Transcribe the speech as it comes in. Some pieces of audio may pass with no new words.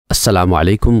Assalamu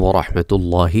alaikum wa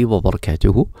rahmatullahi wa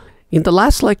barakatuhu. In the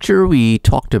last lecture, we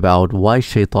talked about why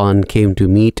Shaitan came to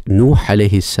meet Nuh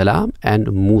alayhi salam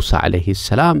and Musa alayhi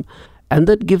salam. And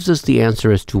that gives us the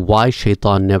answer as to why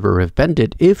Shaitan never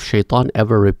repented. If Shaitan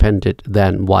ever repented,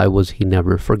 then why was he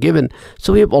never forgiven?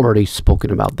 So we have already spoken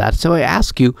about that. So I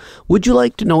ask you, would you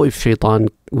like to know if Shaitan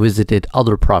visited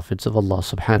other prophets of Allah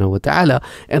subhanahu wa ta'ala?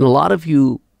 And a lot of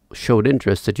you showed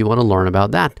interest that you want to learn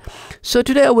about that. So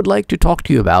today I would like to talk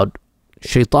to you about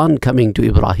Shaitan coming to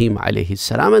Ibrahim alayhi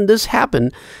salam, and this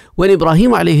happened when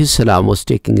Ibrahim alayhi salam was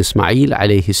taking Ismail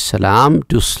alayhi salam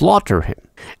to slaughter him.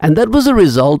 And that was a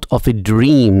result of a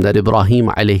dream that Ibrahim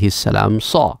alayhi salam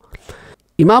saw.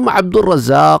 Imam Abdul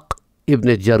Razak, Ibn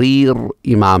Jarir,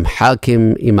 Imam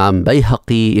Hakim, Imam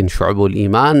Bayhaqi in Shu'ab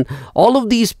al-Iman, all of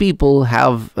these people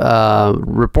have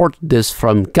reported this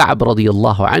from Ka'b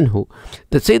radiyallahu anhu,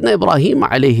 that Sayyidina Ibrahim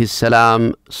alayhi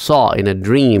salam saw in a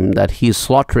dream that he is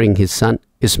slaughtering his son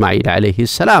Ismail alayhi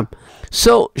salam.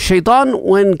 So Shaitan,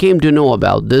 when came to know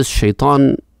about this,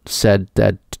 Shaitan said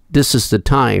that this is the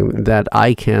time that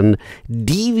I can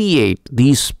deviate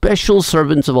these special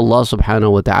servants of Allah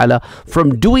subhanahu wa ta'ala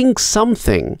from doing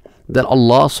something that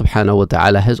Allah subhanahu wa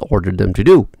ta'ala has ordered them to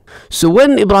do. So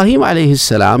when Ibrahim alayhi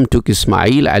salam took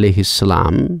Ismail alayhi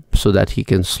salam so that he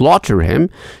can slaughter him,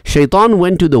 Shaitan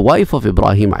went to the wife of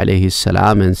Ibrahim alayhi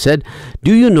salam and said,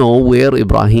 "Do you know where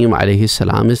Ibrahim alayhi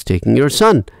salam is taking your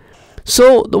son?"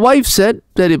 So the wife said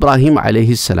that Ibrahim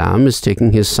alayhi salam is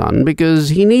taking his son because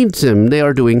he needs him. They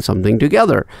are doing something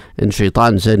together. And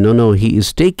Shaitan said, no, he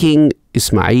is taking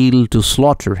Ismail to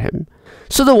slaughter him.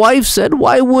 So the wife said,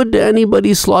 why would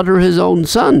anybody slaughter his own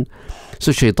son?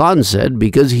 So Shaitan said,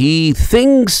 because he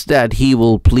thinks that he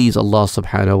will please Allah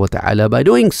subhanahu wa ta'ala by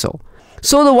doing so.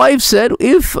 So the wife said,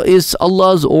 if it's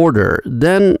Allah's order,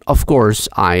 then of course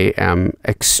I am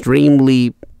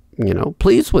extremely,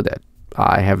 pleased with it.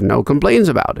 I have no complaints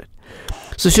about it.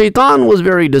 So Shaitan was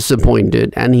very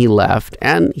disappointed and he left,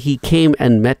 and he came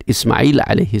and met Ismail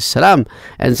alayhi salam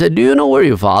and said, do you know where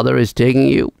your father is taking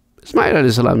you? Ismail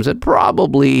alayhi salam said,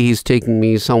 probably he's taking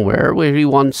me somewhere where he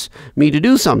wants me to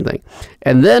do something.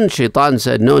 And then Shaitan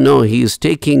said, no, he's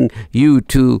taking you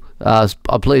to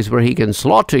a place where he can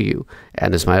slaughter you.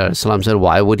 And Ismail alayhi salam said,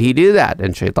 why would he do that?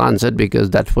 And Shaitan said, because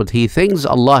that's what he thinks.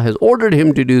 Allah has ordered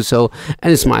him to do so.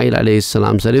 And Ismail alayhi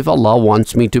salam said, if Allah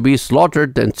wants me to be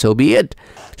slaughtered, then so be it.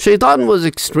 Shaitan was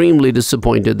extremely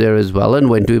disappointed there as well and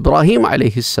went to Ibrahim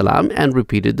alayhi salam and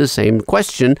repeated the same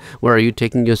question. Where are you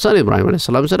taking your son? Ibrahim alayhi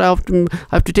salam said, I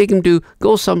have to take him to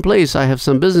go someplace. I have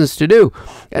some business to do.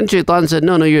 And Shaitan said,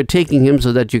 no, you're taking him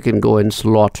so that you can go and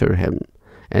slaughter him.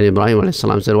 And Ibrahim alayhi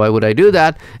salam said, why would I do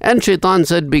that? And Shaitan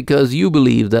said, because you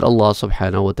believe that Allah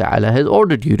subhanahu wa ta'ala has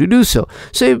ordered you to do so.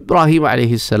 So Ibrahim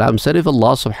alayhi salam said, if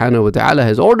Allah subhanahu wa ta'ala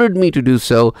has ordered me to do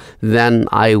so, then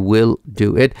I will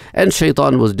do it. And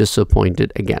Shaitan was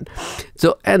disappointed again.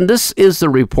 So, and this is the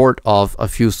report of a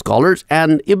few scholars.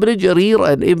 And Ibn Jarir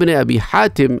and Ibn Abi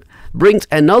Hatim brings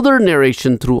another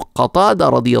narration through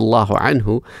Qatada radiyallahu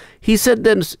anhu. He said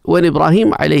that when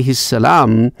Ibrahim alayhi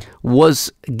salam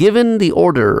was given the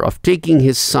order of taking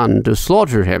his son to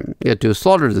slaughter him, to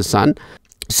slaughter the son,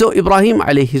 so Ibrahim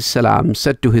alayhi salam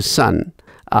said to his son,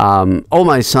 oh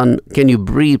my son, can you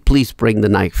please bring the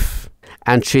knife?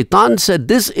 And Shaitan said,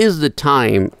 this is the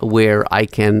time where I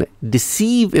can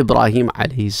deceive Ibrahim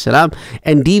alayhi salam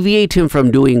and deviate him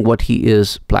from doing what he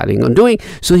is planning on doing.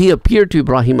 So he appeared to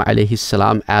Ibrahim alayhi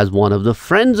salam as one of the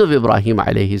friends of Ibrahim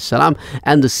alayhi salam,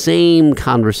 and the same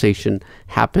conversation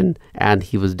happened and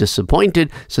he was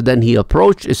disappointed. So then he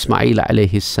approached Ismail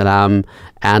alayhi salam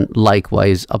and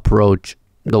likewise approached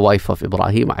the wife of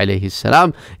Ibrahim alayhi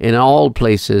salam. In all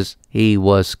places he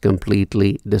was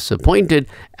completely disappointed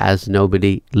as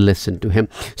nobody listened to him.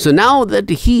 So now that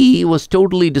he was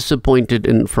totally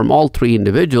disappointed from all three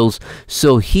individuals,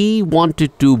 so he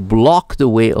wanted to block the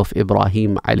way of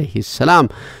Ibrahim alayhi salam.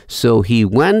 So he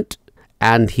went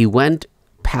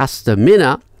past the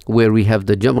Mina, where we have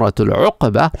the Jamratul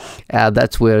Uqaba.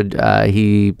 That's where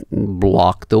he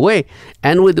blocked the way.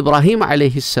 And with Ibrahim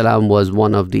alayhi salam was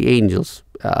one of the angels.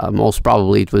 Most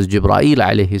probably it was Jibreel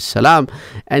alayhi salam.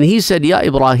 And he said, Ya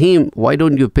Ibrahim, why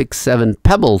don't you pick 7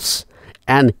 pebbles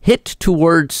and hit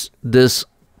towards this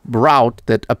route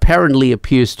that apparently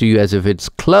appears to you as if it's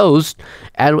closed,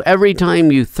 and every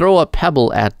time you throw a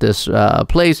pebble at this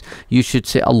place, you should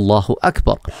say Allahu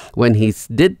Akbar. When he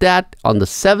did that, on the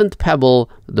 7th pebble,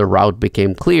 the route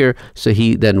became clear. So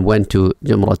he then went to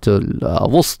Jamratul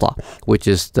Wusta, which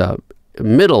is the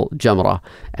middle Jamrah,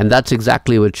 and that's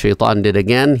exactly what Shaitan did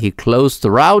again. He closed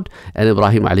the route, and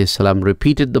Ibrahim alayhi salam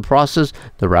repeated the process.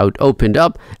 The route opened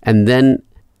up, and then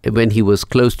when he was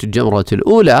close to Jamratul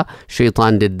Ula,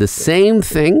 Shaitan did the same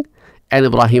thing, and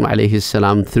Ibrahim alayhi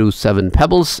salam threw 7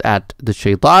 pebbles at the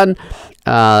Shaitan,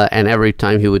 and every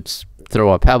time he would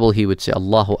throw a pebble, he would say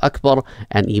Allahu Akbar,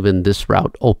 and even this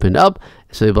route opened up.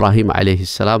 So Ibrahim alayhi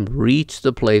salam reached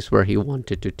the place where he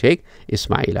wanted to take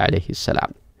Ismail alayhi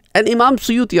salam. And Imam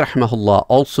Suyuti rahimahullah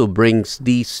also brings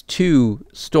these 2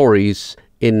 stories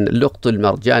in Luqt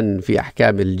al-Marjan fi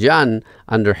Ahkam al-Jan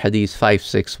under Hadith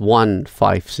 561,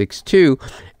 562,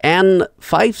 and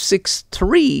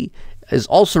 563 is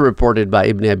also reported by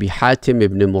Ibn Abi Hatim,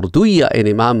 Ibn Murduyya, and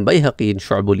Imam Bayhaqi in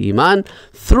Shu'ab al-Iman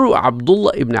through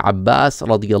Abdullah ibn Abbas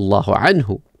radiyallahu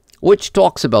anhu, which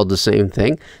talks about the same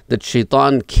thing, that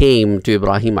Shaitan came to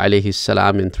Ibrahim alayhi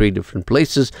salam in 3 different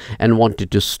places and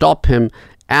wanted to stop him,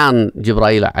 and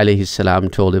Jibreel alayhi salam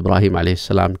told Ibrahim alayhi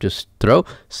salam to throw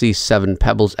these 7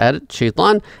 pebbles at it,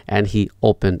 Shaitan, and he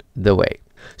opened the way.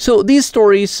 So these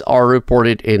stories are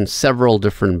reported in several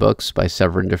different books by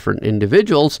several different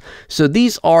individuals. So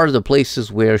these are the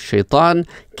places where Shaitan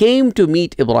came to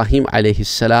meet Ibrahim alayhi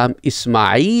salam,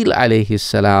 Ismail alayhi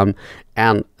salam,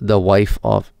 and the wife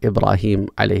of Ibrahim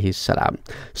alayhi salam.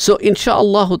 So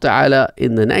inshallah ta'ala,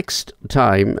 in the next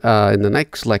time, in the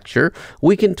next lecture,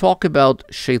 we can talk about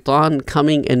Shaitan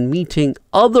coming and meeting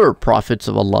other prophets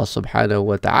of Allah subhanahu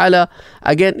wa ta'ala.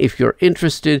 Again, if you're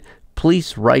interested,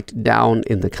 please write down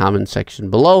in the comment section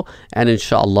below, and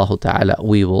inshallah ta'ala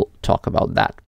we will talk about that.